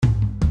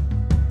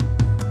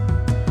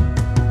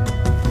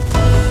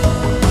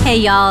Hey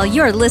y'all,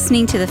 you're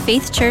listening to the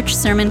Faith Church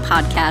Sermon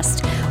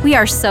Podcast. We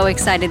are so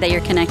excited that you're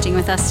connecting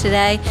with us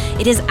today.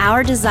 It is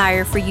our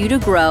desire for you to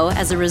grow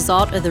as a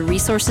result of the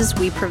resources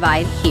we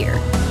provide here.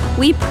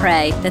 We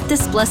pray that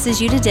this blesses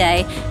you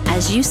today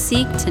as you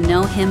seek to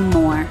know Him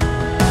more.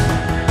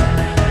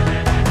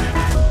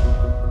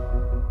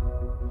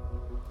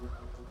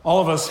 All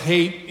of us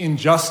hate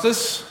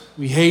injustice.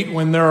 We hate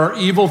when there are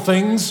evil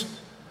things,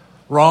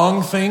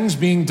 wrong things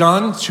being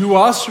done to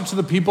us or to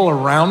the people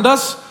around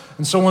us.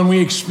 And so when we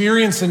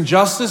experience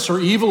injustice or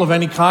evil of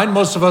any kind,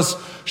 most of us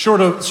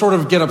sort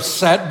of get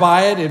upset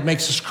by it. It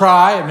makes us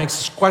cry, it makes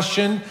us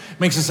question, it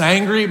makes us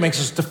angry, it makes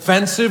us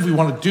defensive. We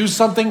want to do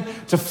something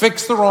to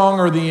fix the wrong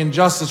or the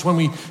injustice. When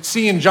we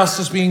see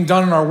injustice being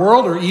done in our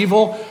world or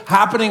evil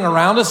happening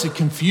around us, it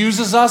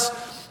confuses us,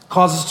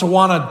 causes us to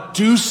want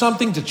to do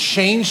something, to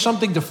change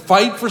something, to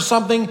fight for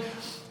something.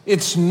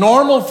 It's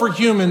normal for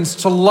humans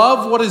to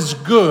love what is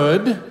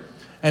good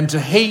and to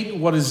hate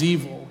what is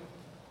evil.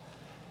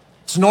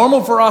 It's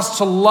normal for us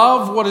to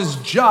love what is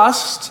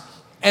just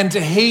and to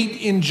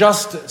hate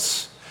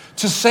injustice.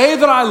 To say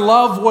that I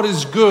love what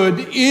is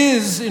good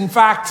is, in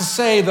fact, to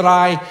say that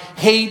I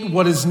hate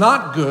what is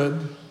not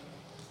good.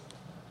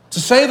 To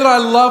say that I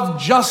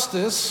love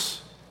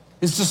justice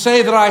is to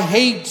say that I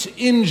hate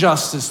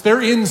injustice.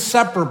 They're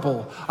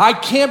inseparable. I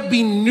can't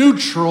be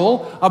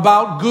neutral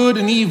about good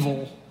and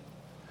evil.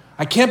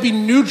 I can't be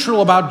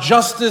neutral about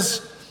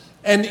justice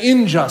and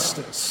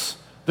injustice.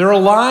 They're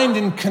aligned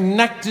and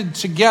connected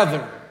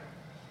together.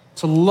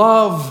 To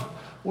love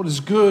what is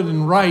good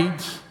and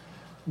right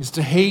is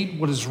to hate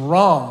what is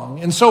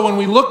wrong. And so when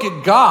we look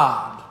at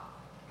God,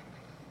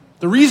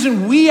 the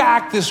reason we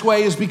act this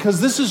way is because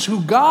this is who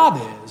God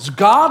is.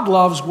 God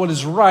loves what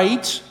is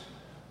right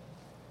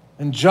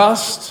and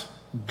just,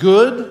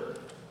 good.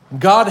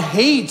 God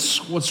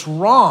hates what's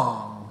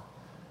wrong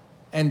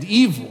and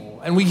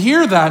evil. And we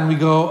hear that and we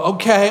go,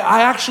 okay,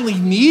 I actually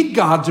need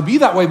God to be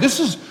that way. This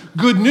is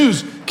good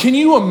news. Can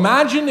you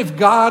imagine if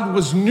God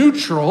was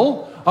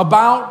neutral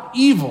about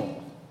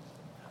evil?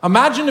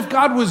 Imagine if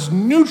God was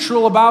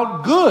neutral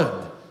about good.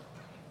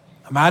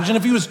 Imagine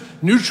if he was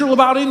neutral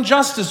about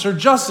injustice or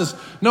justice.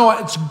 No,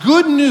 it's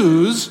good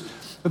news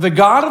that the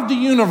God of the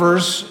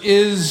universe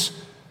is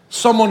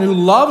someone who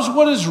loves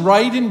what is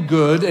right and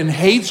good and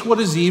hates what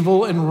is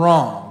evil and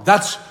wrong.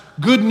 That's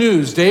good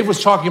news. Dave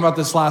was talking about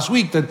this last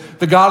week, that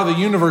the God of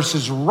the universe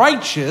is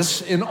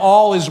righteous in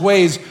all his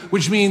ways,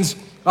 which means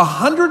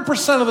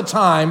 100% of the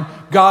time,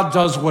 God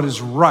does what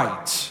is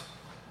right.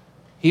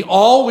 He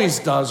always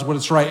does what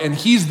is right, and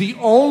he's the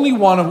only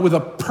one with a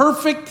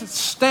perfect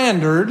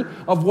standard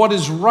of what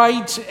is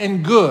right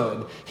and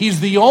good.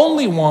 He's the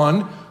only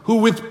one who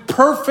with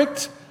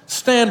perfect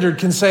standard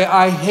can say,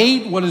 I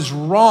hate what is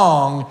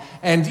wrong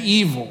and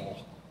evil.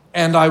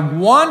 And I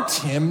want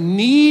him,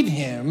 need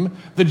him,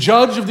 the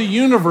judge of the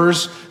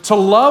universe, to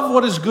love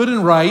what is good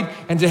and right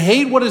and to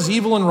hate what is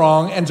evil and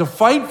wrong and to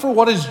fight for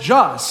what is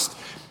just.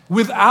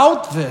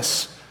 Without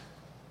this,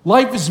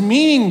 life is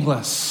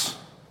meaningless.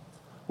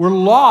 We're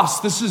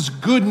lost. This is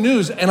good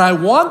news. And I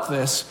want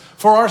this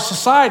for our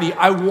society.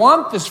 I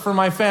want this for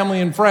my family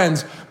and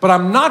friends, but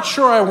I'm not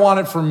sure I want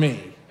it for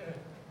me.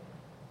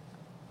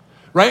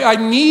 Right? I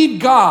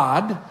need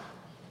God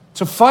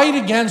to fight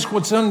against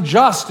what's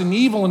unjust and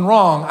evil and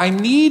wrong. I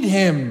need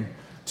him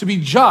to be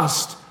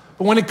just.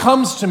 But when it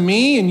comes to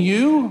me and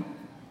you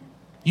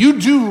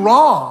do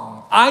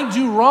wrong. I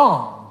do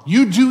wrong.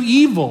 You do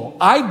evil.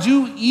 I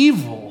do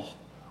evil.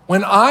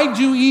 When I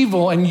do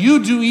evil and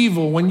you do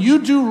evil, when you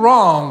do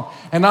wrong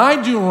and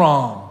I do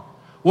wrong,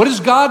 what is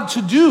God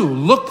to do?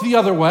 Look the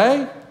other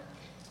way?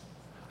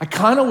 I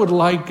kind of would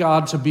like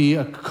God to be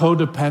a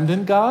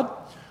codependent God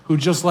who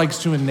just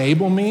likes to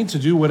enable me to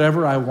do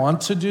whatever I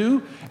want to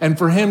do, and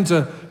for him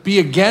to be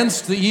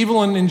against the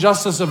evil and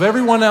injustice of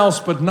everyone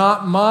else, but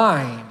not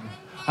mine.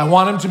 I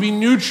want him to be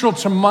neutral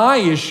to my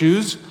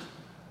issues,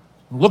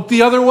 look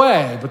the other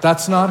way, but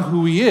that's not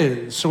who he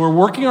is. So we're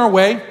working our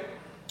way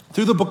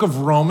through the book of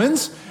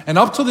Romans, and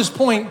up to this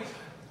point,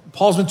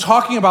 Paul's been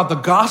talking about the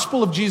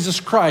gospel of Jesus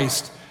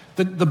Christ.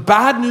 The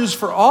bad news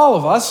for all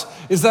of us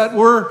is that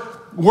we're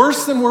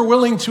worse than we're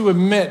willing to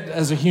admit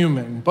as a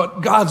human. But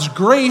God's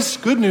grace,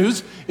 good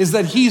news, is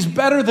that he's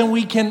better than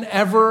we can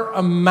ever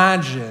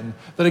imagine.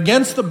 That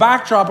against the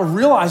backdrop of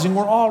realizing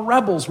we're all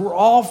rebels, we're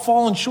all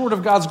fallen short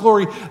of God's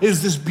glory,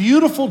 is this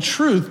beautiful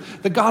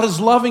truth that God is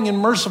loving and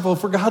merciful.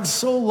 For God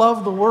so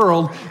loved the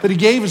world that he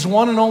gave his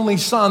one and only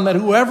son, that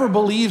whoever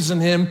believes in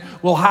him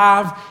will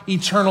have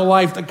eternal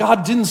life. That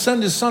God didn't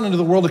send his son into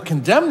the world to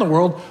condemn the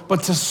world,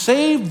 but to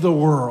save the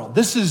world.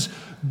 This is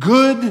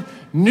good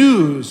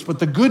news, but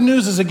the good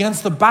news is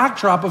against the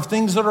backdrop of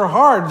things that are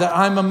hard, that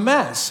I'm a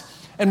mess.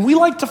 And we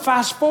like to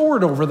fast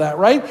forward over that,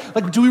 right?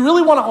 Like, do we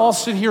really want to all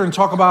sit here and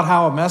talk about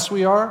how a mess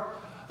we are?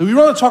 Do we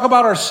want to talk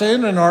about our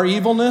sin and our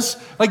evilness?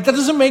 Like, that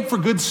doesn't make for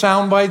good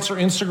sound bites or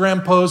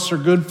Instagram posts or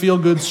good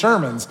feel-good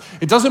sermons.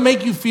 It doesn't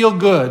make you feel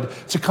good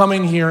to come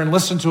in here and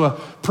listen to a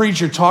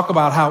preacher talk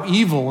about how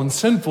evil and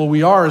sinful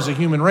we are as a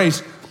human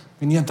race.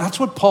 And yet that's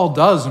what Paul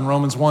does in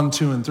Romans 1,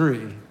 2, and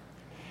 3.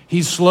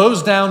 he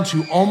slows down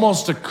to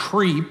almost a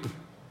creep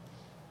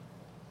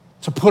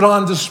to put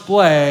on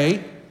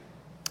display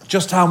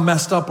just how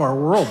messed up our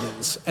world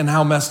is and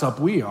how messed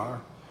up we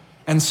are.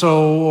 And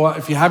so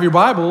if you have your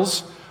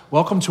Bibles,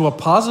 welcome to a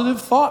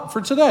positive thought for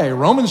today.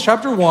 Romans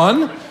chapter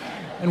 1,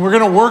 and we're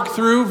going to work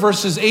through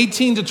verses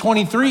 18 to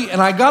 23.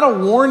 And I got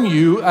to warn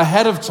you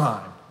ahead of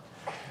time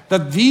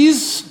that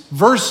these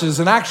verses,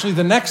 and actually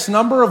the next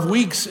number of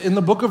weeks in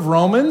the book of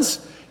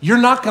Romans, you're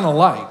not going to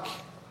like.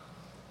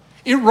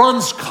 It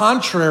runs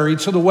contrary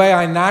to the way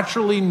I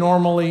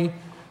normally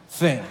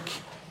think.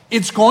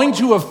 It's going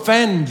to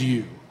offend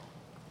you.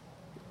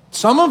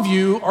 Some of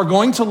you are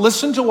going to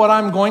listen to what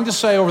I'm going to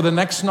say over the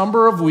next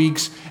number of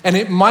weeks, and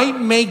it might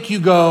make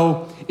you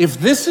go, if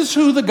this is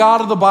who the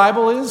God of the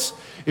Bible is,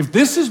 if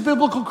this is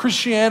biblical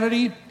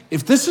Christianity,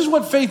 if this is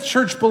what Faith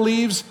Church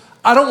believes,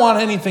 I don't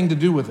want anything to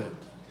do with it.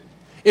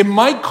 It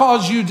might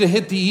cause you to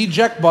hit the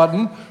eject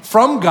button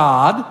from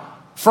God,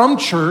 from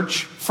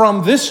church,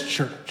 from this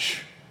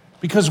church.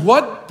 Because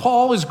what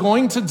Paul is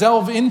going to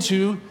delve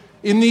into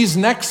in these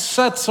next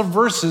sets of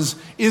verses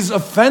is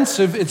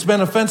offensive. It's been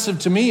offensive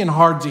to me and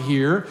hard to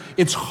hear.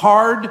 It's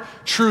hard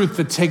truth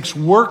that takes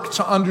work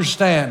to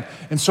understand.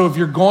 And so if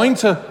you're going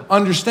to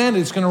understand it,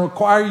 it's going to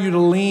require you to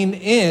lean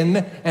in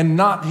and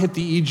not hit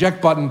the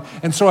eject button.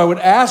 And so I would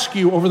ask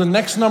you over the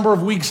next number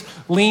of weeks,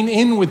 lean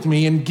in with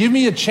me and give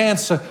me a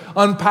chance to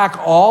unpack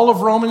all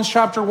of Romans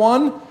chapter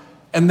 1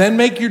 and then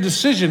make your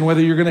decision whether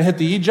you're going to hit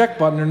the eject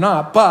button or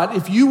not. But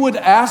if you would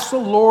ask the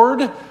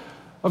Lord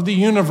of the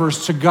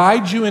universe to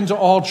guide you into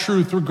all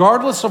truth,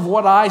 regardless of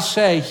what I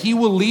say, he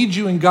will lead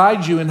you and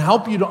guide you and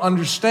help you to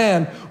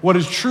understand what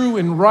is true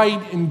and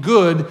right and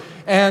good.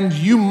 And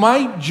you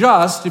might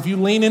just, if you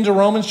lean into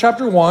Romans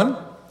chapter 1,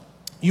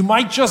 you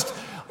might just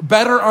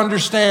better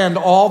understand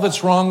all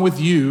that's wrong with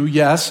you,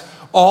 yes,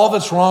 all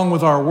that's wrong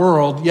with our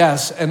world,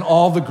 yes, and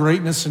all the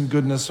greatness and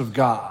goodness of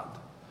God.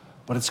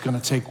 But it's going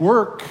to take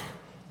work.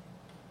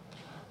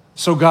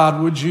 So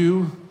God, would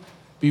you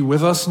be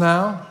with us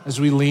now as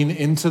we lean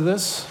into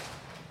this?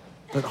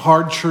 That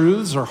hard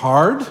truths are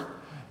hard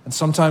and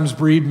sometimes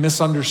breed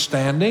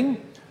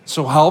misunderstanding.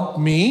 So help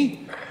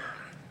me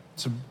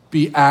to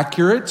be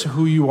accurate to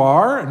who you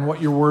are and what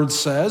your word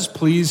says.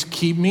 Please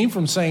keep me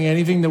from saying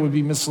anything that would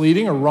be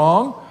misleading or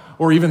wrong,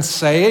 or even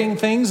saying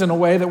things in a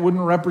way that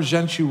wouldn't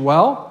represent you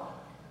well.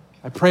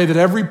 I pray that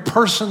every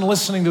person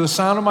listening to the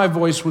sound of my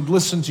voice would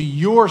listen to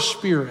your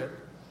Spirit,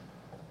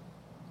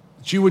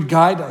 that you would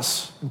guide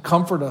us and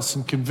comfort us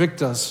and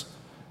convict us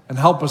and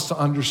help us to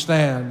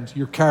understand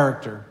your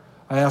character.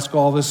 I ask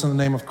all this in the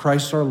name of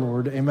Christ our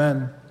Lord.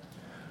 Amen.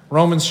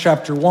 Romans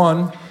chapter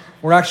 1,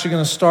 we're actually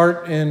going to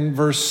start in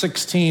verse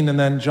 16 and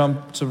then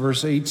jump to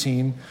verse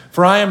 18.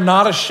 For I am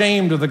not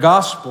ashamed of the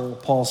gospel,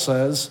 Paul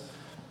says,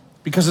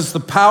 because it's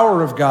the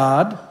power of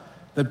God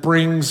that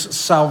brings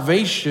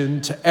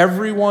salvation to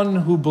everyone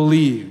who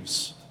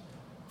believes.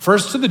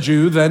 First to the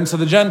Jew, then to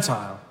the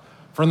Gentile.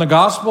 For in the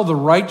gospel, the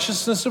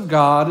righteousness of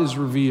God is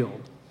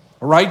revealed,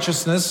 a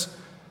righteousness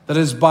that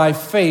is by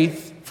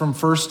faith from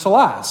first to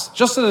last.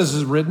 Just as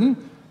is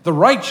written, the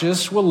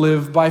righteous will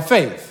live by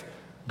faith.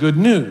 Good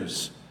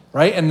news,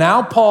 right? And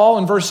now Paul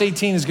in verse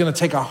 18 is going to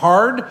take a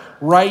hard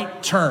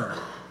right turn.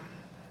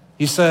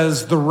 He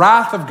says, the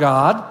wrath of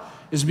God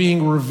is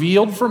being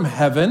revealed from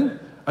heaven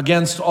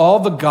against all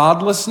the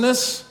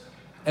godlessness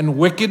and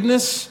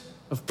wickedness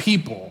of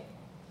people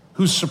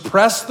who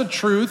suppress the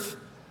truth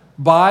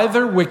by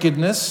their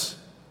wickedness,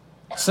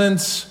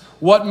 since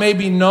what may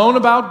be known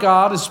about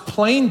God is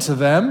plain to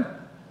them,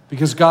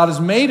 because God has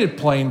made it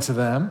plain to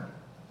them.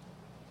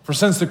 For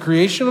since the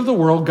creation of the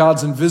world,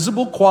 God's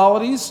invisible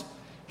qualities,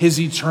 his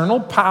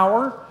eternal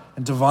power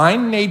and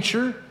divine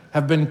nature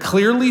have been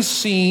clearly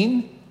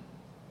seen,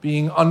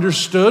 being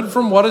understood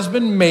from what has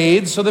been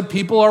made, so that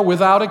people are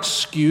without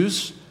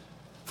excuse.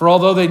 For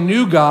although they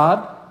knew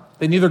God,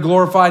 they neither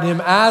glorified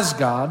him as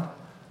God,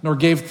 nor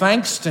gave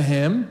thanks to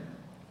him,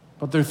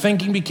 but their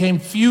thinking became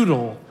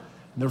futile,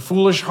 and their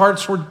foolish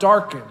hearts were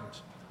darkened.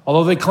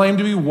 Although they claimed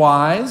to be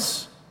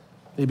wise,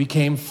 they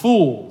became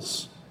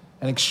fools,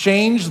 and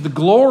exchanged the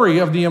glory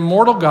of the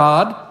immortal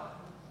God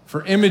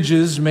for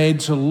images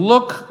made to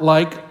look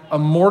like a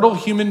mortal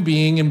human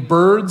being and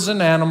birds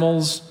and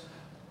animals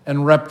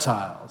and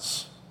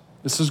reptiles.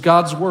 This is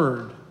God's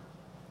word.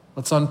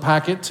 Let's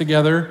unpack it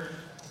together.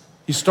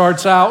 He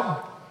starts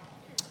out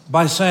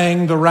by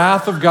saying the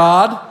wrath of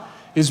God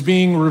is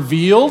being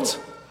revealed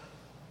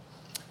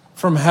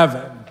from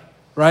heaven,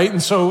 right?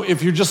 And so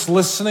if you're just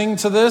listening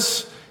to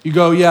this, you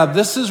go, yeah,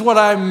 this is what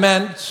I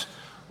meant.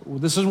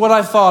 This is what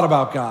I thought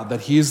about God,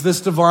 that he is this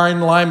divine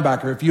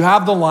linebacker. If you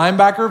have the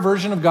linebacker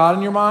version of God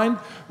in your mind,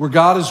 where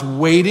God is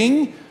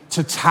waiting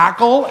to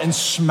tackle and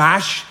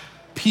smash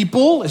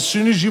people as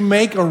soon as you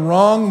make a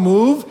wrong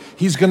move,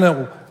 he's going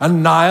to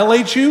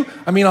annihilate you.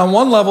 I mean, on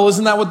one level,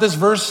 isn't that what this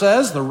verse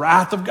says? The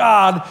wrath of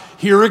God,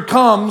 here it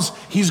comes.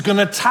 He's going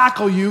to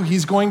tackle you.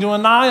 He's going to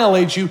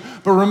annihilate you.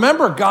 But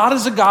remember, God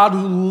is a God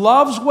who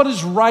loves what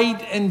is right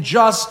and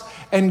just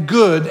and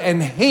good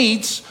and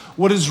hates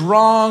what is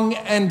wrong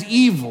and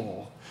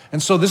evil.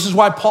 And so this is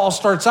why Paul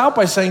starts out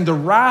by saying the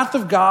wrath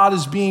of God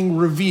is being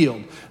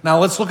revealed. Now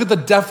let's look at the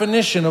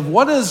definition of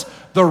what is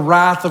the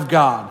wrath of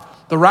God.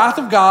 The wrath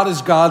of God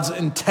is God's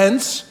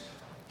intense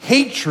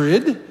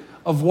hatred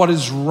of what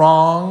is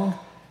wrong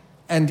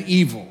and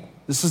evil.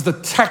 This is the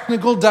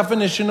technical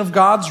definition of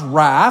God's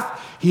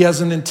wrath. He has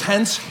an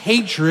intense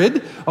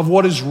hatred of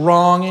what is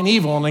wrong and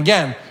evil. And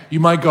again, you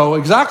might go,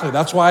 exactly,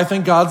 that's why I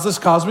think God's this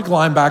cosmic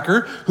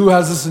linebacker who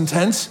has this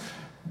intense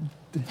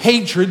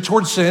hatred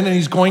towards sin, and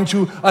he's going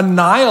to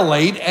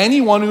annihilate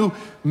anyone who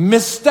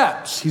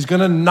missteps. He's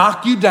going to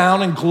knock you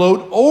down and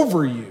gloat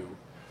over you.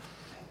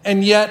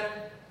 And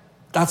yet,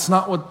 that's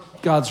not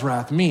what God's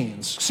wrath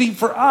means. See,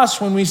 for us,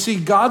 when we see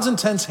God's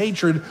intense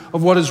hatred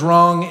of what is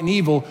wrong and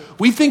evil,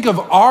 we think of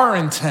our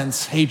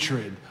intense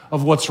hatred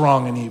of what's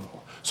wrong and evil.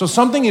 So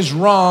something is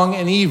wrong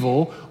and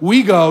evil,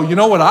 we go, you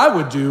know what I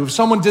would do? If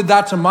someone did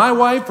that to my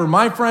wife or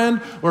my friend,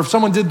 or if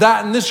someone did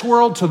that in this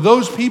world to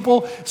those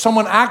people,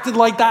 someone acted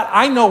like that,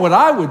 I know what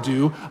I would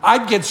do.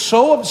 I'd get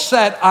so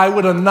upset, I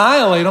would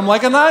annihilate them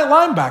like a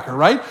linebacker,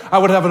 right? I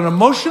would have an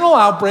emotional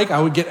outbreak.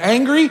 I would get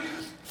angry,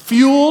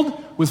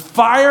 fueled with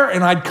fire,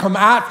 and I'd come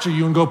after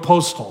you and go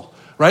postal,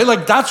 right?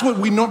 Like that's what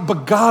we know,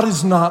 but God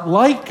is not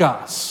like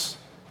us.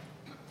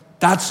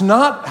 That's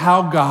not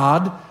how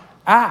God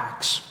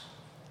acts.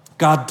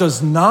 God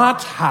does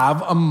not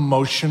have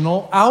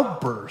emotional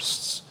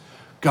outbursts.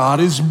 God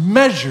is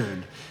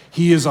measured.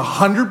 He is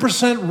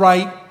 100%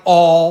 right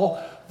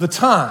all the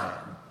time.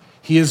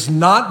 He is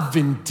not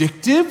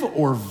vindictive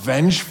or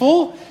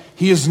vengeful.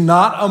 He is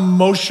not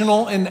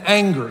emotional and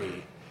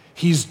angry.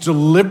 He's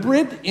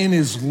deliberate in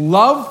his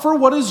love for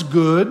what is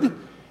good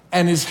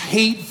and his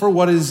hate for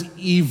what is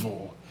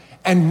evil.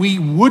 And we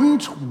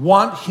wouldn't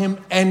want him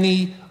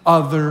any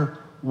other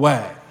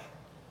way.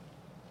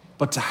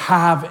 But to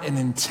have an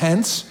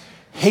intense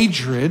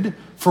hatred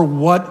for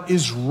what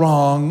is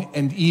wrong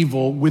and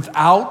evil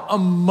without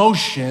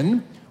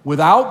emotion,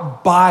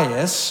 without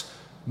bias,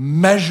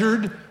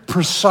 measured,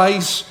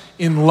 precise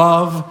in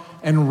love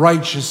and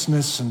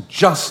righteousness and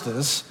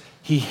justice.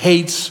 He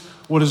hates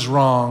what is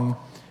wrong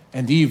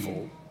and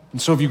evil. And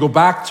so if you go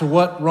back to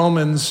what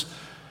Romans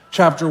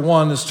chapter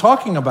 1 is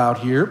talking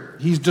about here,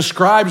 he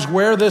describes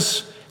where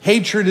this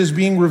hatred is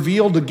being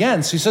revealed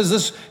against. He says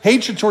this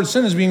hatred towards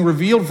sin is being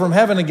revealed from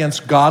heaven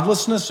against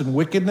godlessness and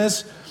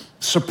wickedness,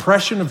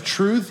 suppression of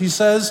truth. He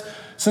says,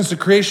 since the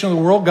creation of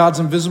the world, God's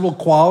invisible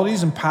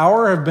qualities and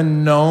power have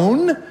been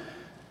known.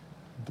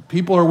 The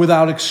people are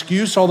without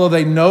excuse. Although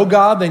they know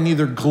God, they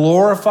neither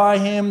glorify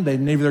him, they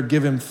neither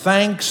give him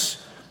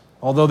thanks.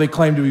 Although they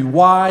claim to be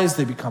wise,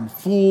 they become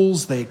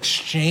fools. They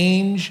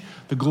exchange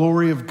the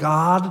glory of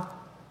God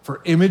for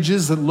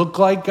images that look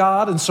like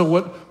God. And so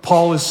what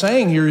Paul is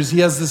saying here is he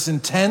has this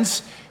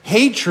intense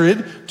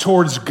hatred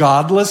towards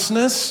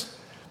godlessness,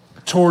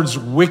 towards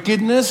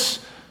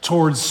wickedness,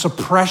 towards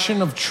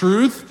suppression of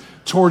truth,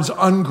 towards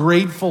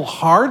ungrateful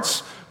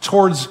hearts,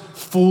 towards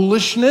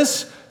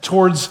foolishness,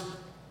 towards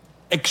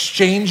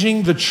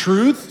exchanging the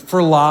truth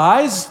for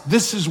lies.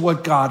 This is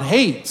what God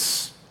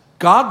hates: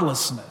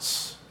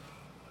 godlessness,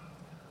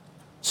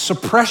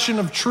 suppression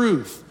of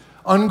truth,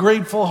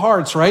 ungrateful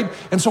hearts, right?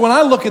 And so when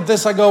I look at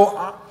this, I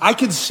go, I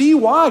could see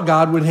why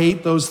God would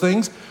hate those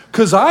things,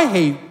 because I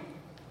hate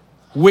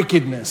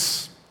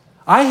wickedness.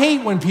 I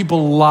hate when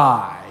people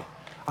lie.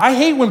 I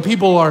hate when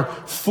people are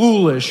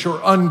foolish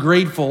or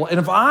ungrateful. And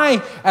if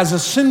I, as a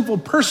sinful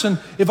person,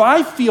 if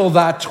I feel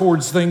that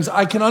towards things,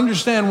 I can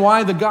understand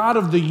why the God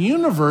of the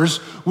universe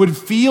would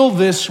feel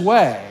this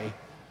way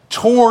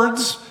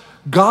towards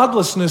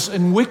godlessness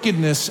and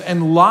wickedness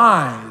and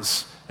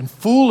lies and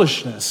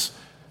foolishness.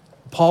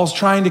 Paul's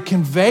trying to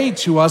convey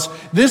to us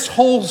this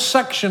whole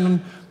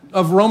section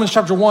of Romans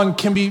chapter 1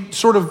 can be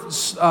sort of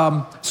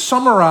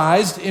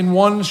summarized in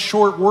one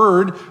short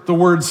word, the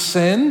word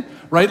sin,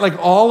 right? Like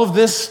all of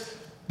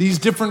these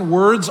different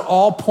words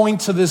all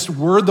point to this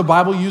word the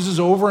Bible uses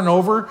over and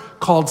over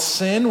called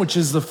sin, which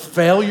is the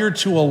failure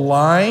to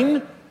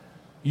align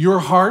your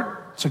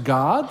heart to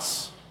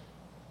God's.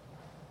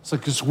 It's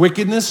like this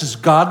wickedness, this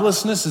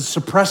godlessness, this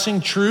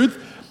suppressing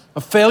truth,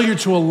 a failure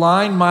to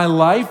align my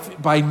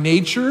life by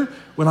nature.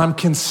 When I'm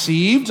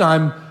conceived,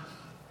 I'm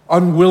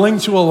unwilling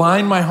to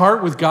align my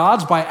heart with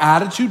God's by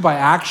attitude, by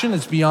action.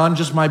 It's beyond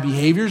just my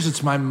behaviors,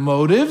 it's my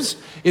motives.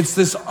 It's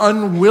this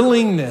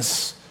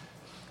unwillingness,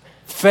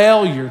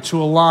 failure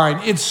to align.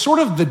 It's sort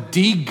of the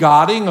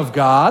de-godding of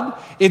God.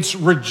 It's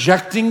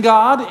rejecting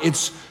God.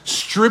 It's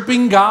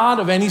stripping God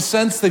of any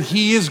sense that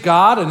he is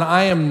God and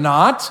I am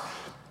not.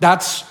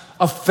 That's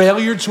a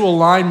failure to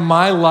align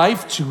my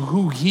life to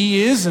who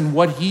he is and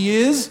what he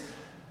is.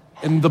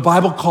 And the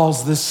Bible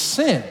calls this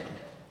sin,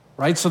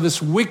 right? So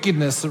this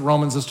wickedness that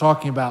Romans is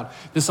talking about,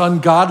 this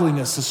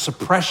ungodliness, this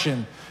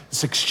suppression,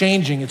 this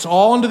exchanging, it's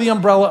all under the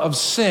umbrella of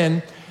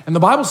sin. And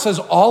the Bible says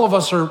all of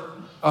us are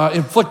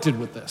inflicted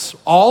with this.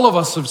 All of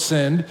us have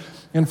sinned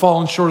and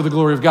fallen short of the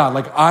glory of God.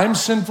 Like I'm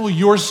sinful,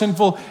 you're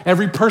sinful,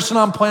 every person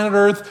on planet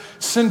Earth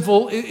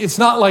sinful. It's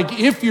not like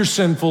if you're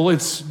sinful,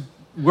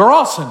 we're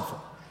all sinful.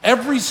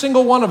 Every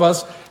single one of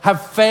us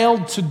have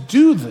failed to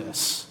do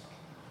this.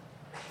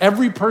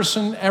 every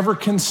person ever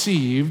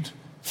conceived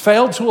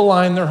failed to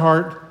align their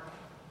heart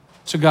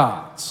to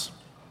God's.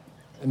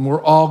 And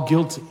we're all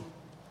guilty,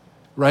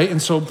 right?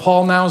 And so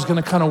Paul now is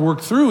going to kind of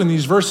work through in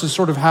these verses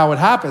sort of how it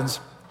happens.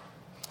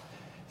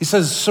 He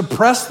says,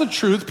 suppress the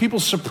truth. People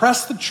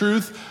suppress the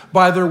truth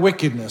by their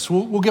wickedness.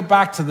 We'll get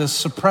back to this.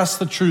 Suppress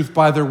the truth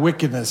by their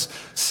wickedness,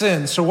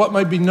 sin. So what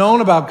might be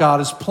known about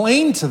God is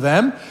plain to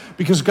them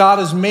because God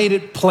has made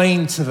it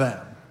plain to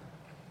them.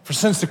 For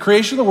since the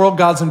creation of the world,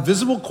 God's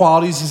invisible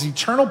qualities, his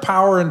eternal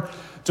power and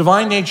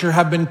divine nature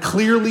have been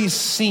clearly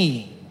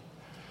seen.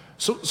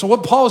 So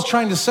what Paul is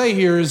trying to say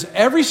here is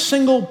every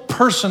single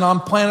person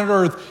on planet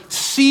Earth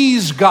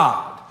sees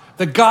God,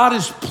 that God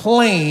is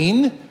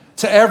plain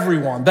to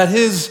everyone, that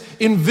his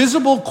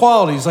invisible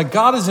qualities, like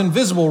God is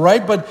invisible,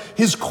 right? But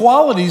his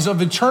qualities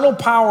of eternal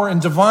power and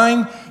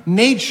divine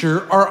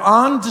nature are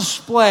on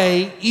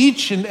display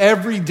each and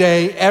every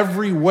day,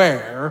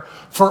 everywhere,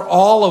 for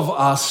all of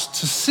us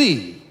to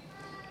see.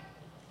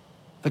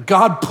 That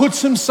God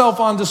puts himself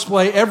on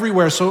display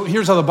everywhere. So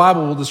here's how the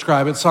Bible will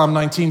describe it. Psalm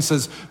 19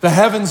 says, the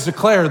heavens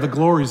declare the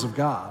glories of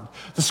God.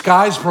 The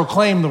skies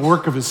proclaim the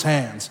work of his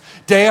hands.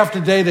 Day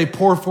after day they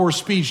pour forth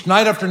speech.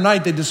 Night after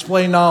night they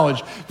display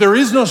knowledge. There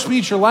is no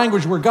speech or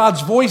language where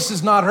God's voice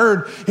is not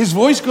heard. His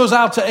voice goes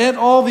out to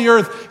all the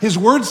earth, his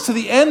words to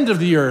the end of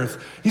the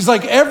earth. He's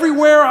like,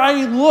 everywhere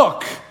I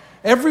look,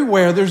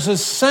 everywhere there's a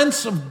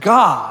sense of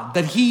God,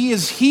 that he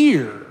is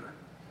here.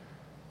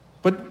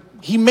 But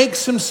he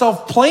makes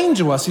himself plain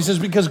to us. He says,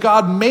 because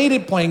God made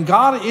it plain.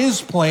 God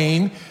is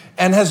plain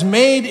and has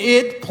made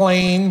it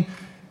plain.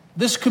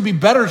 This could be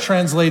better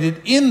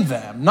translated in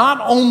them. Not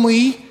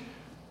only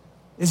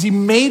is he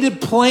made it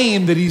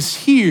plain that he's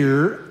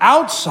here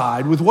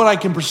outside with what I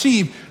can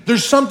perceive,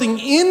 there's something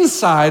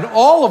inside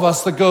all of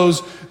us that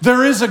goes,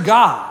 there is a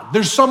God.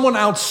 There's someone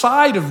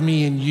outside of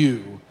me and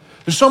you.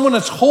 There's someone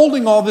that's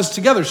holding all this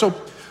together. So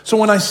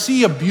when I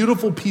see a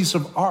beautiful piece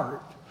of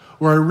art,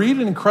 or I read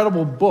an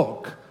incredible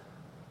book,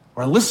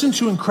 or I listen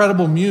to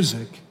incredible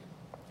music,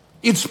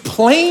 it's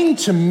plain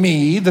to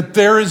me that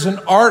there is an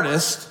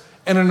artist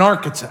and an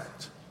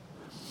architect.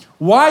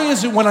 Why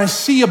is it when I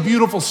see a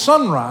beautiful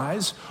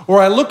sunrise, or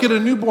I look at a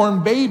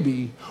newborn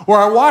baby, or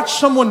I watch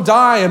someone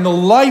die and the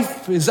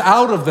life is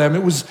out of them,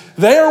 it was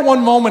there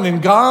one moment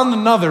and gone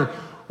another,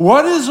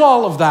 what is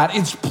all of that?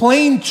 It's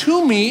plain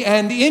to me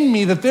and in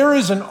me that there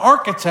is an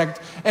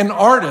architect, an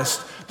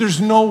artist. There's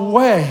no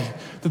way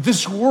that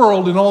this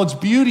world in all its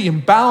beauty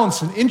and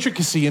balance and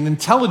intricacy and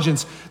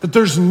intelligence, that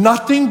there's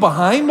nothing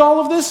behind all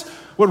of this.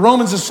 What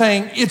Romans is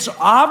saying, it's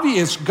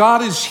obvious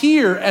God is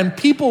here and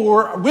people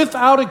were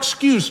without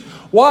excuse.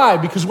 Why?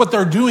 Because what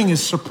they're doing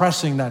is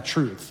suppressing that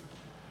truth.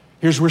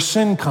 Here's where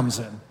sin comes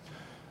in.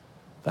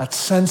 That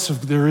sense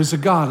of there is a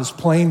God is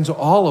plain to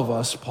all of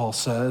us, Paul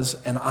says,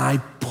 and I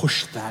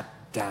push that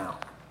down.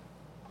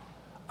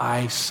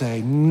 I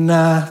say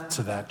nah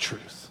to that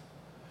truth.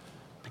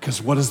 Because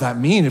what does that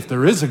mean? If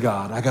there is a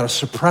God, I got to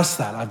suppress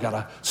that. I've got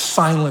to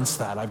silence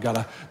that. I've got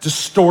to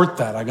distort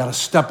that. I got to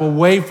step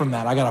away from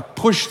that. I got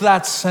to push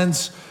that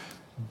sense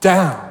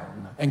down.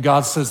 And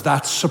God says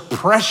that's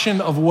suppression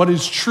of what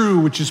is true,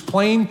 which is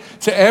plain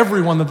to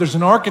everyone, that there's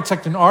an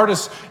architect, an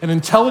artist, an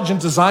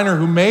intelligent designer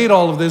who made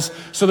all of this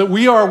so that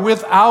we are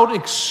without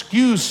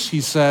excuse,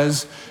 he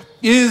says,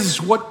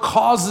 is what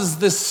causes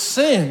this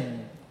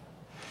sin.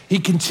 He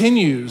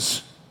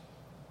continues.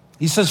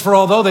 He says, for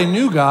although they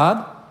knew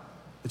God,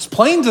 it's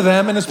plain to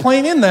them and it's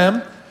plain in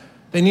them.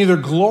 They neither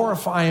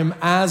glorify him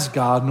as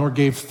God nor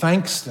gave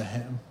thanks to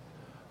him,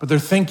 but their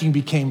thinking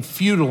became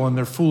futile and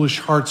their foolish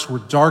hearts were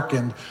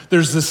darkened.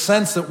 There's this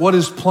sense that what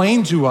is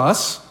plain to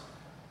us,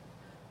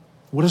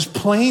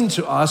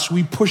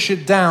 we push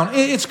it down.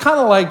 It's kind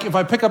of like if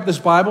I pick up this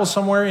Bible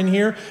somewhere in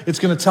here, it's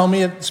going to tell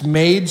me it's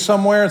made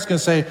somewhere. It's going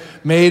to say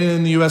made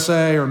in the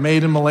USA or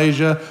made in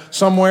Malaysia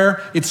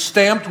somewhere. It's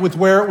stamped with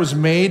where it was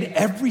made.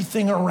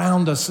 Everything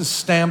around us is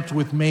stamped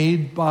with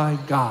made by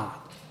God.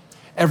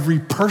 Every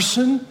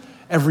person,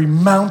 every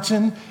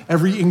mountain,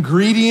 every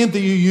ingredient that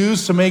you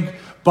use to make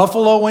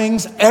buffalo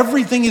wings,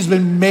 everything has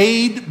been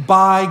made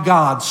by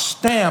God,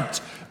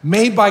 stamped,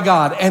 made by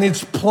God. And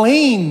it's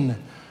plain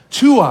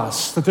to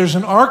us that there's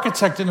an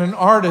architect and an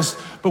artist,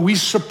 but we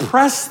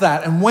suppress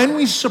that. And when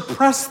we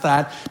suppress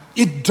that,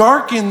 it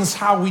darkens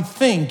how we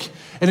think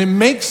and it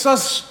makes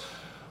us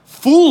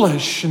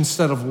foolish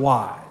instead of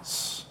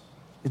wise.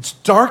 It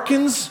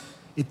darkens,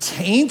 it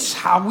taints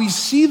how we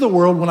see the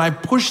world when I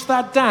push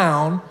that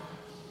down,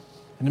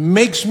 and it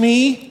makes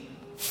me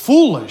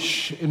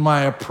foolish in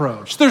my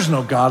approach. There's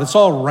no God, it's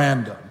all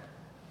random.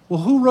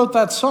 Well, who wrote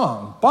that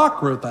song?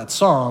 Bach wrote that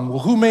song. Well,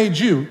 who made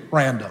you?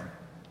 Random.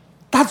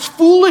 That's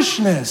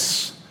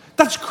foolishness.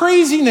 That's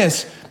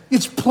craziness.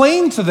 It's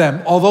plain to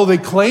them. Although they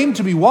claimed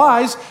to be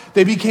wise,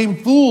 they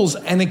became fools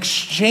and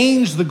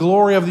exchanged the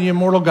glory of the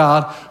immortal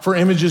God for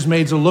images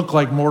made to look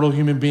like mortal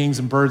human beings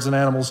and birds and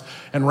animals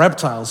and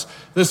reptiles.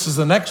 This is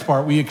the next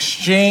part. We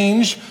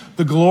exchange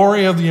the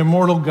glory of the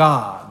immortal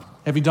God.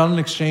 Have you done an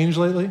exchange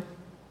lately?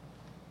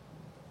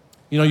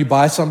 You know, you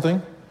buy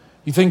something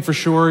You think for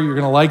sure you're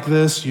going to like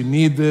this, you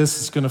need this,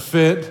 it's going to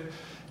fit.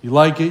 You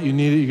like it, you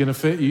need it, you're going to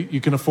fit, you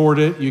can afford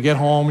it. You get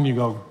home and you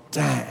go,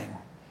 dang,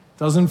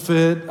 doesn't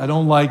fit, I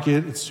don't like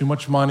it, it's too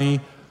much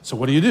money. So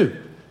what do?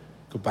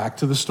 Go back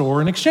to the store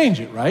and exchange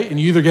it, right? And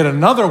you either get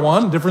another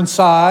one, different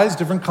size,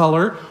 different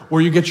color, or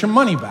you get your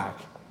money back.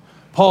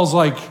 Paul's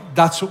like,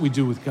 that's what we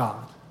do with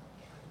God.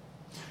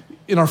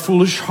 In our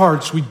foolish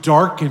hearts, we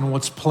darken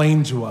what's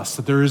plain to us,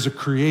 that there is a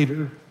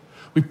creator.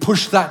 We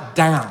push that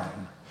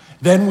down.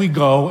 Then we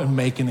go and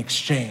make an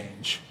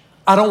exchange.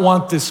 I don't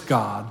want this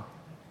God.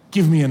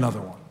 Give me another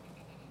one.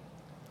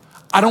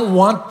 I don't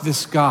want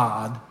this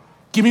God.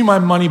 Give me my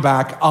money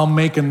back. I'll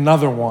make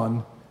another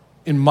one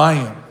in my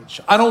image.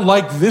 I don't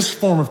like this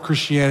form of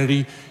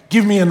Christianity.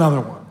 Give me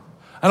another one.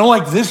 I don't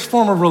like this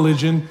form of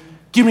religion.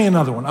 Give me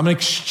another one. I'm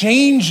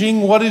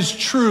exchanging what is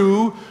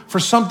true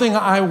for something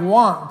I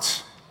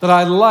want, that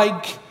I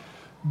like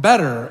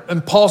better.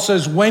 And Paul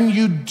says, when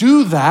you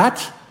do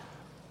that,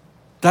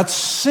 that's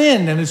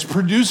sin, and it's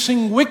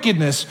producing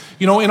wickedness.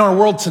 You know, in our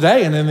world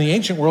today and in the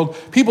ancient world,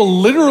 people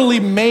literally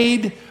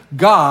made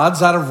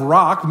gods out of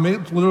rock,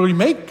 literally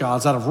make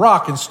gods out of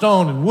rock and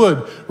stone and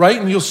wood, right?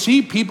 And you'll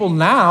see people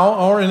now,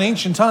 or in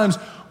ancient times,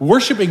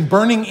 worshiping,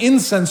 burning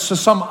incense to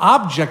some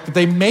object that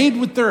they made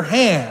with their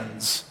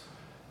hands.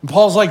 And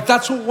Paul's like,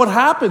 that's what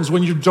happens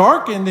when you're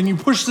darkened and you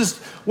push this,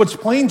 what's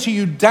plain to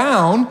you,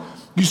 down.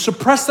 You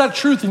suppress that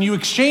truth and you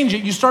exchange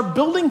it. You start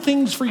building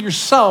things for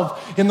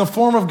yourself in the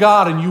form of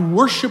God, and you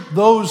worship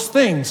those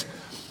things.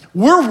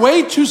 We're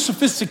way too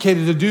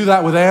sophisticated to do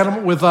that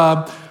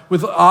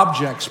with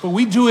objects, but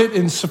we do it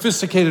in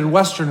sophisticated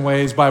Western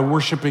ways by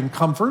worshiping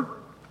comfort,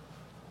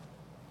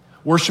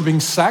 worshiping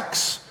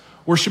sex,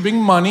 worshiping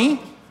money,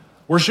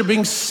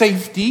 worshiping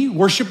safety,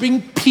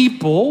 worshiping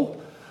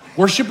people,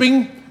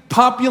 worshiping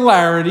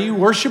popularity,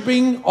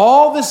 worshiping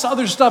all this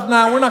other stuff.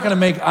 Now, we're not going to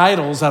make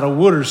idols out of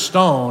wood or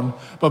stone,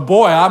 but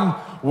boy, I'm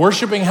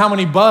worshiping how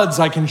many buds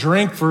I can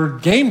drink for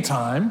game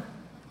time.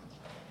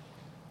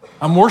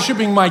 I'm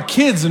worshiping my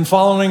kids and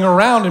following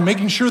around and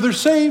making sure they're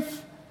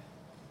safe.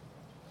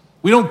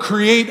 We don't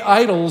create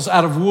idols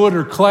out of wood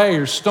or clay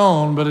or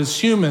stone, but as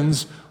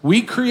humans,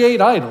 we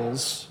create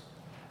idols.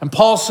 And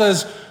Paul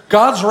says,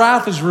 God's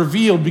wrath is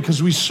revealed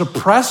because we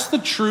suppress the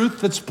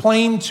truth that's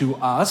plain to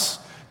us,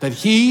 that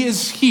he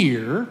is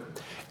here,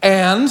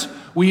 and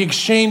we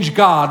exchange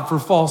God for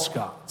false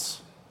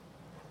gods.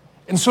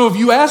 And so if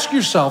you ask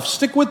yourself,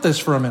 stick with this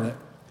for a minute.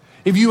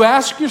 If you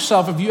ask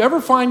yourself, if you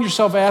ever find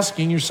yourself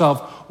asking yourself,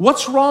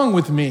 what's wrong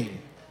with me?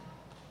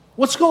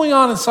 What's going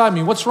on inside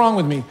me? What's wrong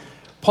with me?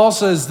 Paul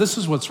says, this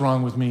is what's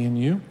wrong with me and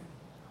you.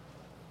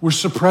 We're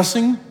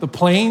suppressing the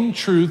plain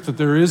truth that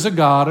there is a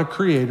God, a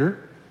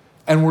creator,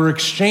 and we're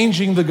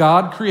exchanging the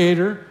God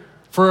creator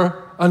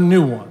for a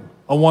new one.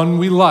 A one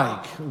we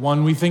like,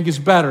 one we think is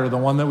better, the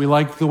one that we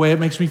like the way it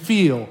makes me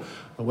feel,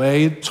 the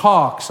way it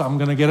talks. I'm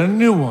going to get a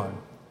new one.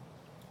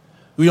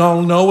 We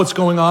all know what's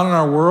going on in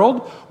our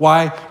world,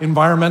 why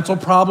environmental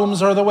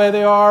problems are the way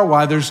they are,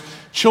 why there's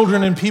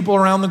children and people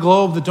around the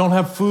globe that don't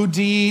have food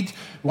to eat.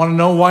 You want to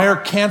know why our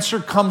cancer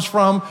comes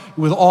from,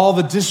 with all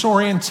the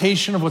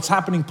disorientation of what's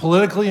happening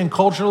politically and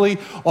culturally,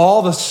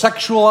 all the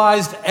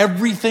sexualized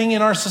everything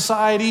in our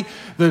society,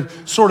 the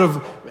sort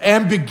of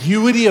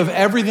ambiguity of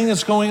everything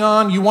that's going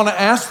on. You want to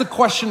ask the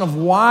question of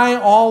why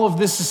all of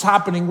this is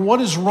happening.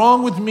 What is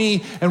wrong with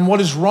me and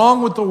what is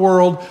wrong with the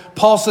world?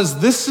 Paul says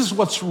this is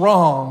what's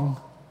wrong.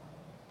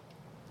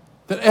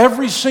 That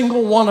every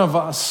single one of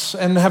us,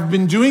 and have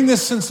been doing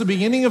this since the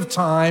beginning of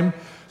time,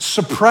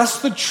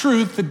 suppress the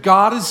truth that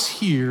God is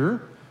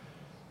here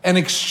and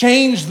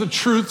exchange the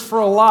truth for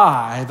a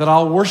lie, that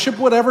I'll worship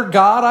whatever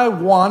God I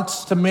want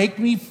to make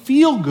me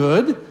feel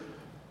good.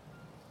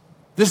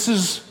 This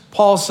is,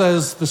 Paul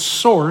says, the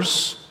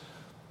source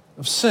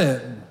of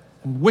sin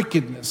and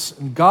wickedness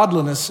and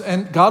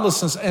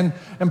godlessness.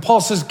 And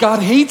Paul says,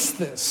 God hates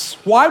this.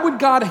 Why would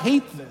God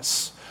hate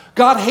this?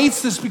 God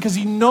hates this because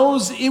he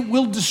knows it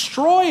will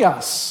destroy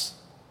us.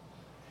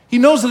 He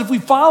knows that if we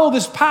follow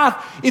this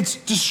path, it's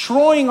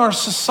destroying our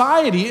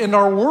society and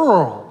our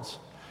world.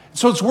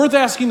 So it's worth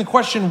asking the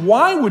question,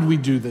 why would we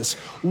do this?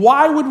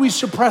 Why would we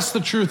suppress the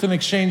truth and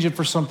exchange it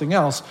for something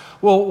else?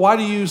 Well, why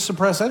do you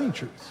suppress any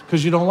truth?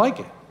 Because you don't like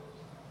it.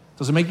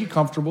 Does it make you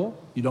comfortable?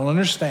 You don't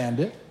understand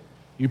it.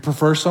 You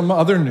prefer some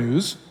other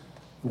news.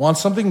 You want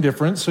something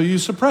different, so you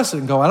suppress it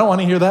and go, I don't want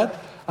to hear that.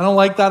 I don't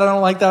like that. I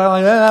don't like that. I don't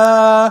like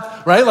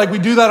that. Right? Like we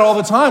do that all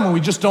the time when we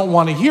just don't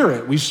want to hear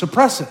it. We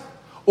suppress it.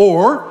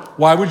 Or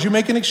why would you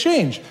make an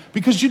exchange?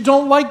 Because you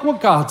don't like what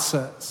God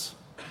says.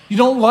 You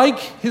don't like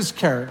his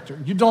character.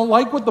 You don't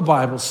like what the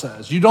Bible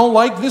says. You don't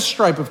like this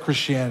stripe of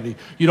Christianity.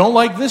 You don't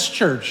like this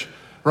church,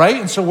 right?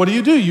 And so what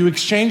do? You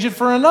exchange it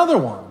for another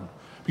one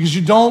because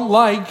you don't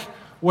like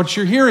what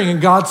you're hearing.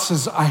 And God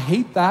says, I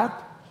hate that.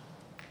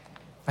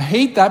 I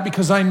hate that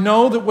because I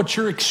know that what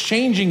you're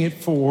exchanging it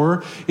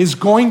for is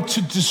going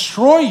to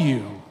destroy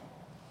you.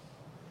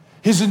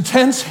 His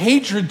intense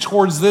hatred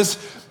towards this,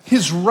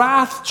 His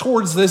wrath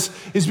towards this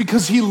is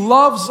because he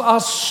loves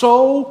us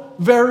so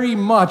very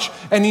much,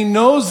 and he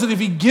knows that if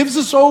he gives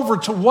us over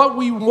to what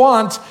we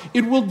want,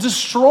 it will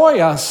destroy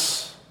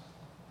us.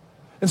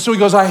 And so he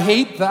goes, I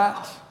hate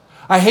that.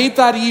 I hate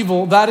that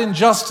evil, that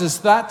injustice,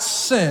 that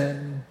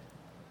sin,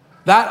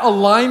 that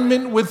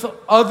alignment with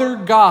other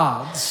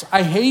gods.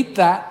 I hate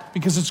that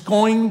because it's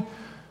going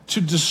to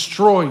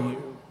destroy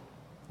you.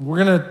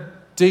 We're going to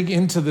dig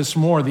into this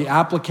more, the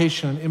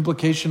application and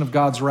implication of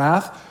God's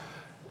wrath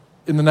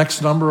in the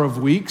next number of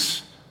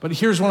weeks. But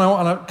here's what I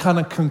want to kind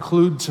of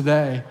conclude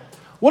today.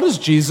 What does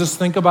Jesus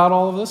think about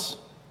all of this?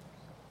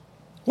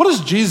 What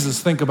does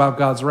Jesus think about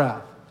God's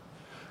wrath?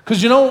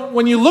 Because,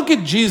 when you look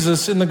at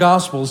Jesus in the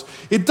Gospels,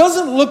 it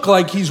doesn't look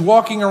like he's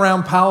walking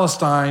around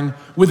Palestine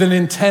with an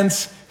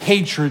intense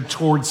hatred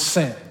towards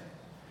sin.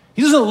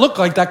 He doesn't look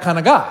like that kind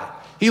of guy.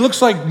 He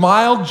looks like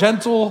mild,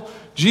 gentle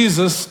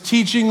Jesus,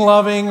 teaching,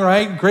 loving,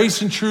 right?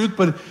 Grace and truth,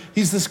 but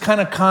he's this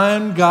kind of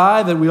kind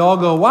guy that we all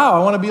go, wow,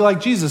 I want to be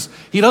like Jesus.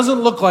 He doesn't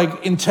look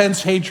like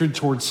intense hatred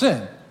towards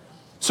sin.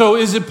 So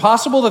is it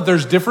possible that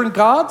there's different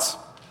gods?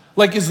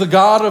 Like, is the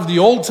God of the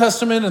Old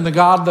Testament and the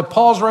God that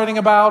Paul's writing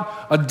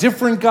about a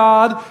different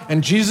God,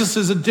 and Jesus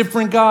is a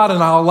different God,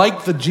 and I'll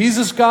like the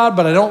Jesus God,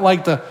 but I don't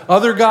like the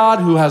other God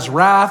who has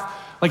wrath?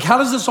 Like, how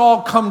does this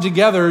all come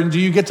together, and do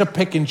you get to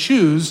pick and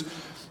choose?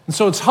 And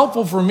so it's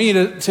helpful for me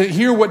to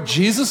hear what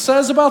Jesus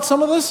says about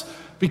some of this,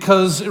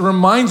 because it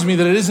reminds me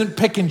that it isn't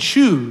pick and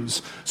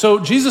choose. So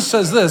Jesus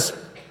says this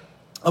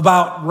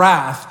about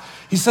wrath.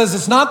 He says,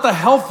 it's not the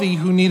healthy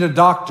who need a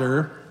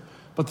doctor,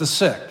 but the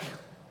sick.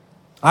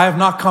 I have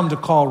not come to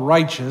call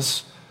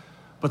righteous,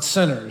 but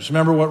sinners.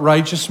 Remember what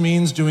righteous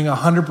means? Doing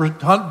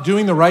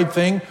the right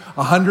thing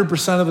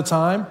 100% of the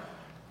time.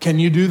 Can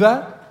you do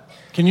that?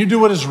 Can you do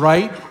what is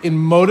right in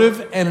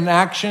motive and in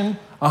action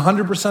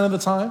 100% of the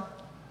time?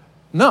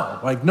 No,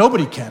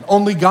 nobody can.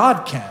 Only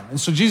God can. And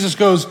so Jesus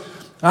goes,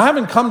 I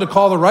haven't come to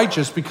call the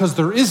righteous because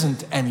there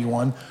isn't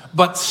anyone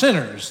but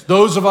sinners.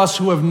 Those of us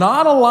who have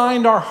not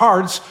aligned our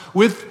hearts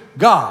with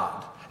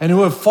God and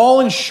who have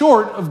fallen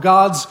short of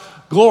God's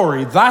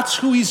glory. That's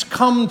who he's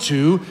come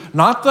to,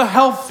 not the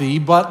healthy,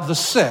 but the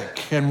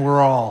sick. And we're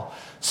all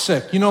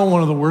sick.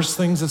 One of the worst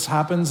things that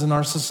happens in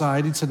our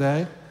society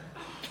today?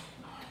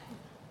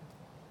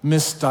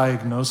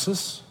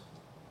 Misdiagnosis.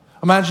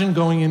 Imagine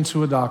going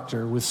into a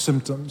doctor with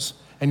symptoms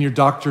and your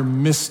doctor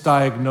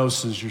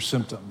misdiagnoses your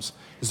symptoms.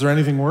 Is there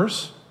anything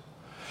worse?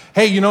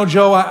 Hey,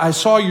 Joe, I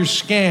saw your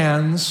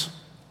scans,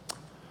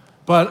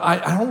 but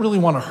I don't really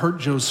want to hurt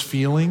Joe's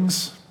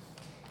feelings.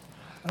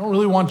 I don't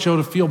really want Joe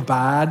to feel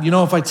bad.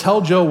 If I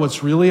tell Joe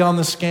what's really on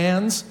the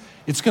scans,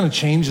 it's going to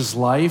change his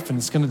life, and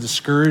it's going to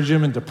discourage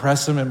him and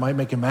depress him. It might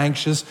make him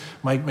anxious,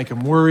 might make him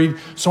worried.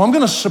 So I'm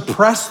going to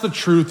suppress the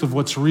truth of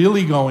what's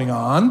really going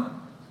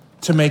on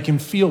to make him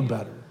feel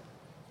better.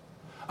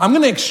 I'm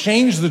going to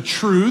exchange the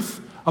truth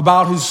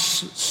about his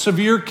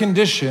severe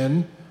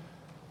condition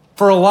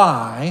for a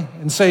lie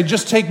and say,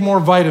 just take more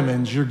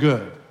vitamins, you're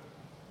good.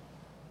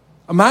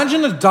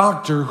 Imagine a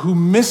doctor who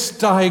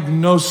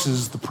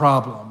misdiagnoses the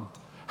problem.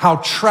 How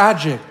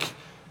tragic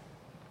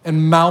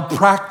and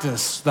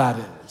malpractice that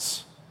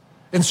is.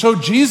 And so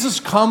Jesus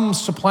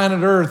comes to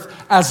planet Earth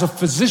as a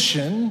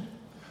physician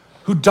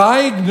who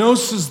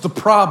diagnoses the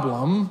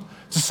problem,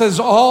 says,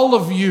 all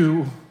of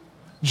you,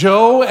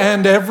 Joe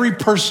and every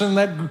person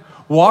that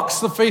walks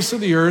the face of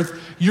the earth,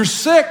 you're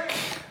sick.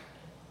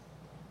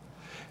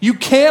 You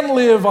can't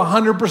live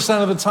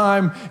 100% of the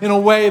time in a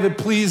way that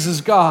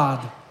pleases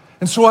God.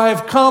 And so I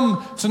have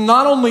come to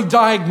not only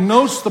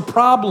diagnose the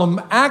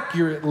problem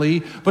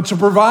accurately, but to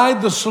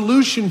provide the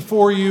solution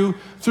for you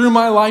through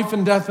my life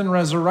and death and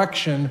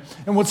resurrection.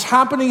 And what's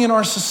happening in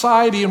our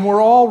society, and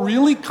we're all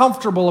really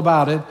comfortable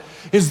about it,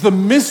 is the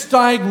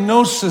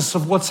misdiagnosis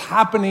of what's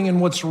happening and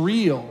what's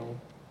real.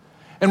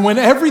 And when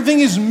everything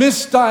is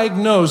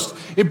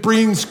misdiagnosed, it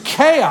brings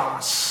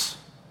chaos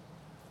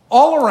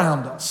all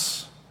around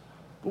us.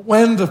 But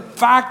when the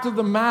fact of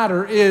the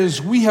matter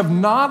is we have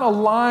not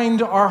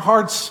aligned our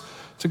hearts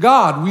to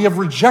God. We have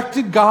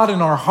rejected God in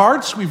our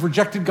hearts. We've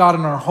rejected God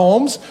in our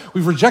homes.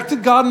 We've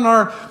rejected God in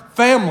our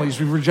families.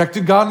 We've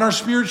rejected God in our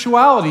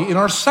spirituality, in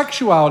our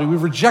sexuality.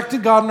 We've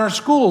rejected God in our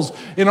schools,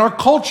 in our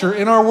culture,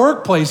 in our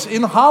workplace,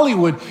 in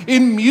Hollywood,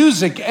 in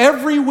music,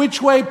 every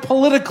which way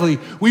politically.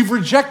 We've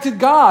rejected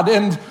God,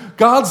 and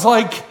God's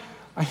like,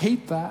 I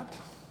hate that.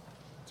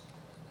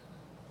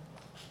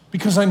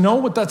 Because I know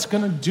what that's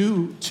going to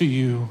do to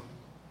you.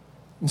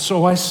 And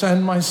so I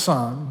send my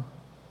son.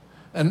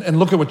 And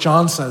look at what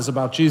John says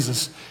about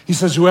Jesus. He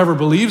says, whoever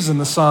believes in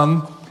the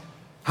Son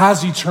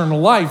has eternal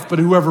life, but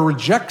whoever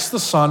rejects the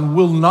Son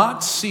will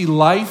not see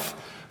life,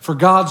 for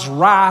God's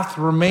wrath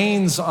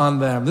remains on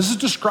them. This is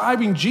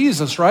describing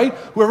Jesus, right?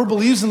 Whoever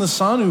believes in the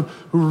Son,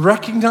 who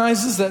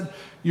recognizes that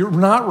you're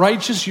not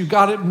righteous, you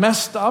got it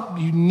messed up,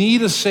 you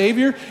need a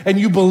Savior, and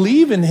you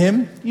believe in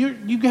him,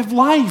 you have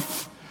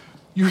life.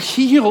 You're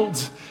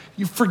healed,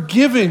 you're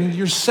forgiven,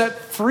 you're set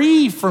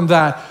free from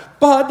that.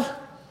 But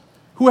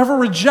whoever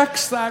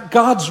rejects that,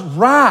 God's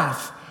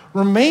wrath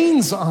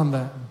remains on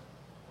them.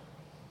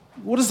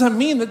 what does that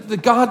mean?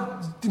 That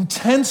God's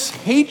intense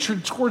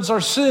hatred towards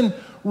our sin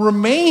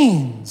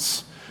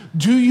remains.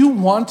 Do you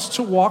want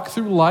to walk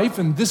through life?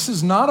 And this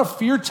is not a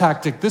fear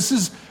tactic. This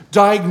is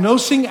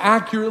diagnosing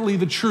accurately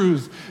the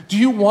truth. Do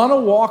you want to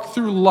walk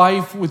through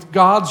life with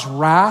God's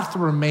wrath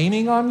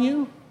remaining on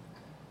you?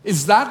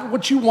 Is that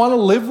what you want to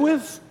live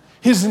with?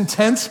 His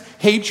intense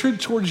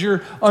hatred towards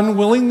your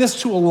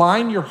unwillingness to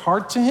align your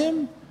heart to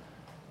him?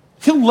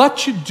 He'll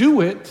let you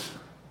do it,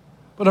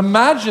 but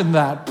imagine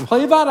that.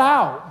 Play that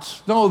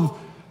out. No,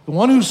 the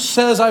one who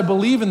says, I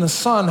believe in the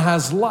Son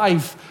has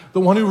life. The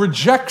one who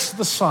rejects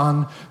the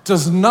Son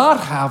does not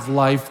have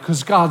life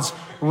because God's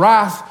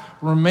wrath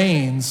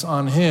remains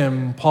on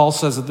him. Paul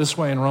says it this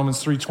way in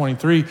Romans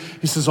 3:23.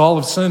 He says, all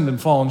have sinned and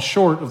fallen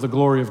short of the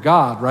glory of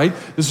God, right?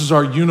 This is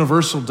our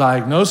universal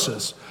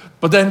diagnosis.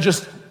 But then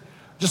just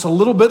a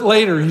little bit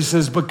later, he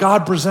says, but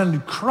God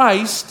presented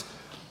Christ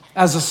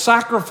as a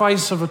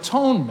sacrifice of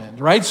atonement,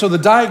 right? So the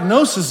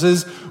diagnosis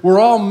is we're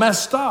all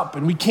messed up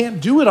and we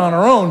can't do it on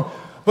our own.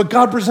 But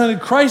God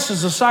presented Christ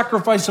as a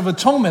sacrifice of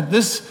atonement.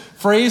 This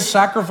phrase,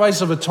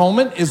 sacrifice of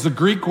atonement, is the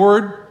Greek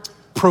word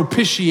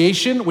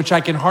propitiation, which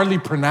I can hardly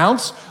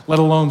pronounce, let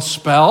alone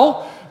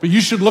spell. But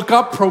you should look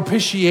up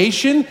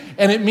propitiation,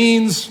 and it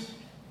means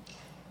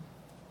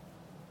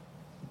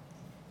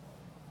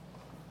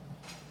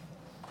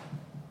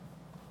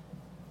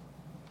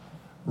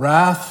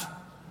wrath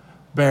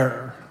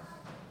bearer.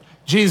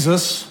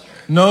 Jesus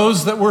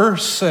knows that we're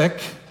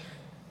sick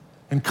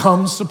and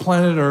comes to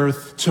planet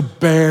Earth to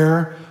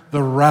bear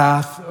the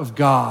wrath of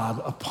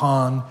God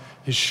upon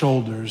his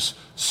shoulders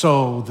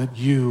so that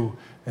you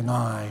and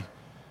I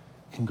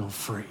can go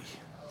free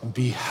and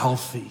be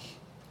healthy.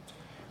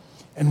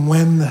 And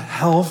when the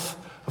health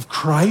of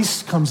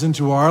Christ comes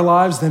into our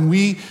lives, then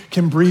we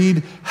can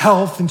breed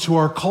health into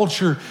our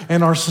culture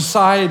and our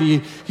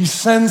society. He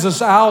sends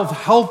us out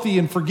healthy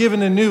and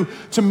forgiven and new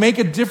to make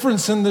a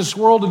difference in this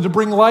world and to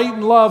bring light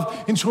and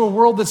love into a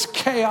world that's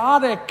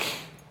chaotic.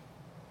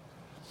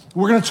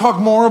 We're going to talk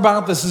more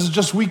about this. This is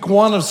just week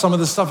one of some of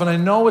this stuff, and I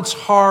know it's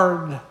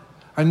hard.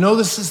 I know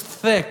this is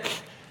thick.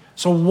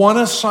 So one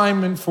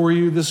assignment for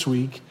you this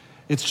week,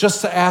 it's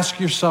just to ask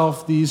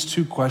yourself these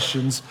two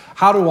questions.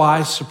 How do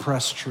I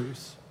suppress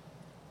truth?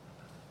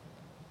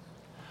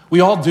 We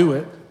all do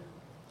it.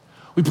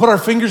 We put our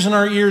fingers in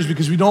our ears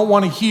because we don't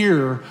want to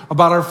hear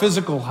about our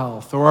physical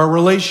health or our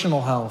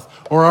relational health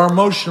or our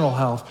emotional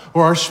health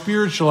or our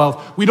spiritual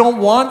health. We don't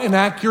want an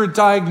accurate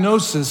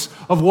diagnosis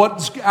of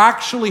what's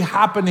actually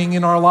happening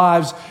in our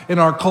lives, in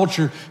our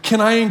culture.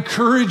 Can I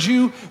encourage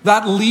you?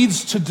 That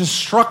leads to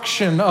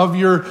destruction of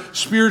your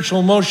spiritual,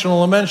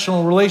 emotional,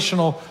 dimensional,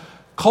 relational,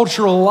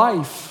 cultural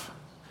life.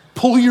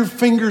 Pull your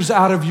fingers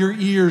out of your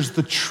ears.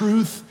 The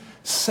truth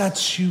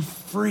sets you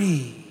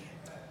free.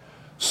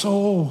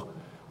 So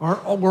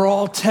we're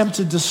all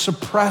tempted to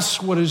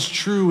suppress what is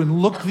true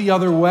and look the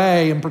other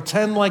way and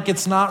pretend like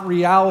it's not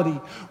reality.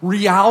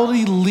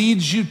 Reality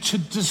leads you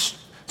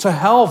to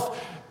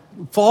health.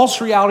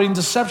 False reality and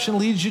deception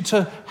leads you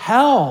to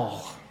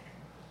hell,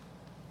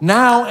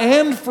 now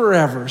and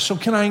forever. So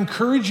can I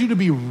encourage you to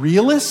be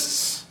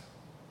realists?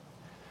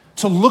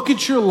 To look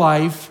at your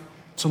life,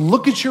 to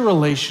look at your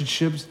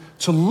relationships,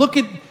 to look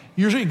at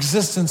your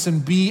existence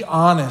and be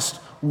honest.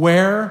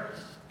 Where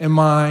am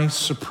I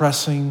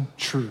suppressing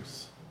truth?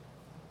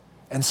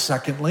 And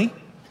secondly,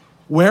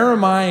 where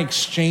am I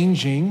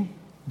exchanging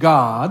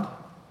God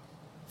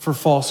for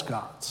false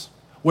gods?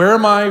 Where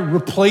am I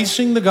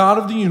replacing the God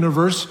of the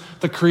universe,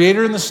 the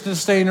creator and the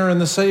sustainer and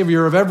the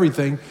savior of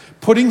everything,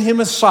 putting him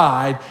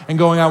aside and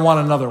going, I want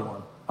another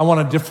one. I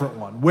want a different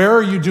one. Where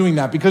are you doing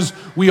that? Because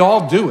we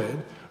all do it,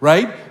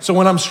 right? So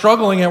when I'm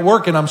struggling at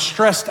work and I'm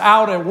stressed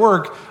out at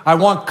work, I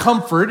want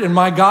comfort, and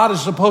my God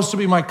is supposed to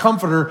be my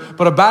comforter,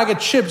 but a bag of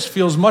chips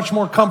feels much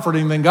more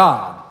comforting than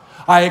God.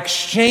 I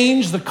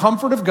exchange the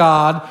comfort of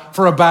God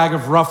for a bag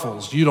of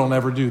Ruffles. You don't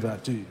ever do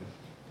that, do you?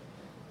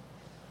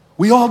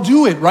 We all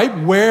do it, right?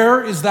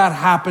 Where is that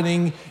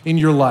happening in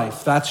your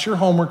life? That's your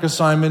homework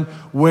assignment.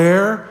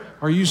 Where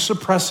are you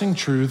suppressing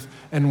truth,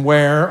 and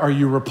where are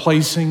you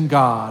replacing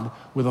God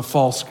with a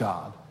false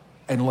God?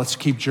 And let's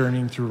keep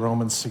journeying through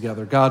Romans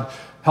together. God,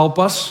 help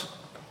us.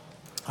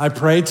 I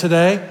pray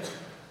today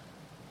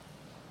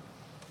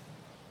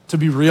to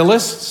be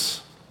realists,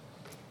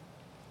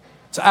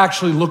 to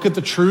actually look at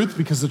the truth,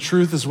 because the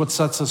truth is what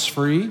sets us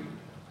free.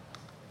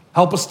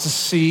 Help us to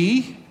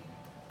see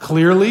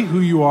clearly who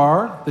you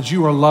are, that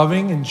you are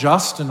loving and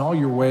just in all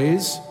your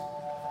ways,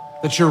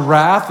 that your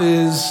wrath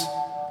is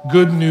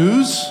good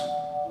news,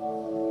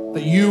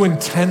 that you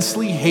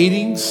intensely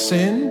hating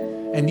sin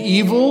and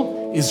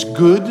evil is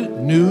good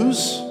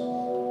news.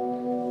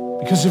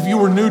 Because if you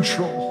were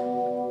neutral,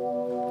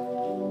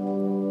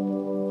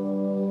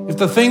 if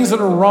the things that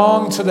are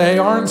wrong today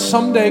aren't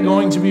someday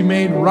going to be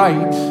made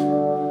right,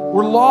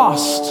 we're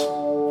lost.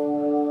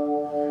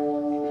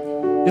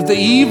 If the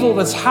evil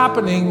that's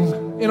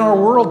happening in our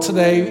world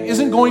today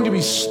isn't going to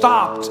be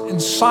stopped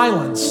and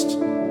silenced,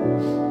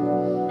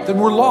 then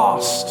we're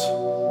lost.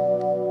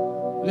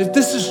 If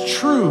this is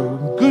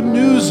true, good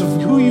news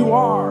of who you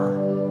are,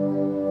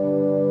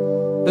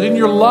 That in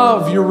your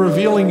love, you're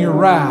revealing your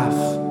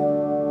wrath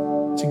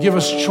to give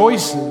us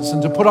choices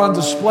and to put on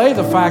display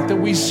the fact that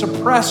we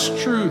suppress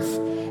truth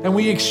and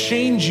we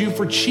exchange you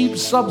for cheap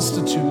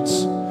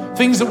substitutes,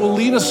 things that will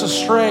lead us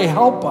astray.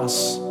 Help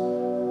us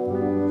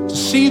to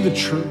see the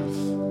truth,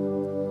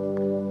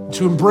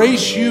 to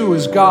embrace you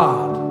as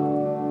God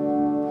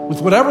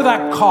with whatever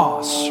that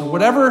costs or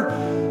whatever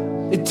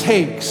it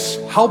takes.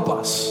 Help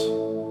us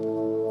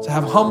to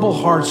have humble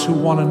hearts who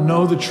want to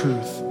know the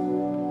truth,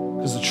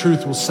 because the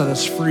truth will set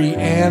us free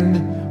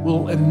and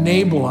will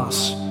enable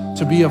us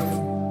to be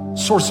a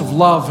source of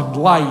love and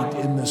light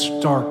in this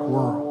dark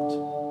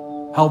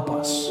world. Help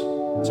us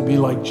to be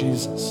like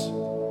Jesus.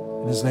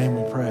 In his name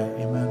we pray,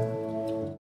 amen.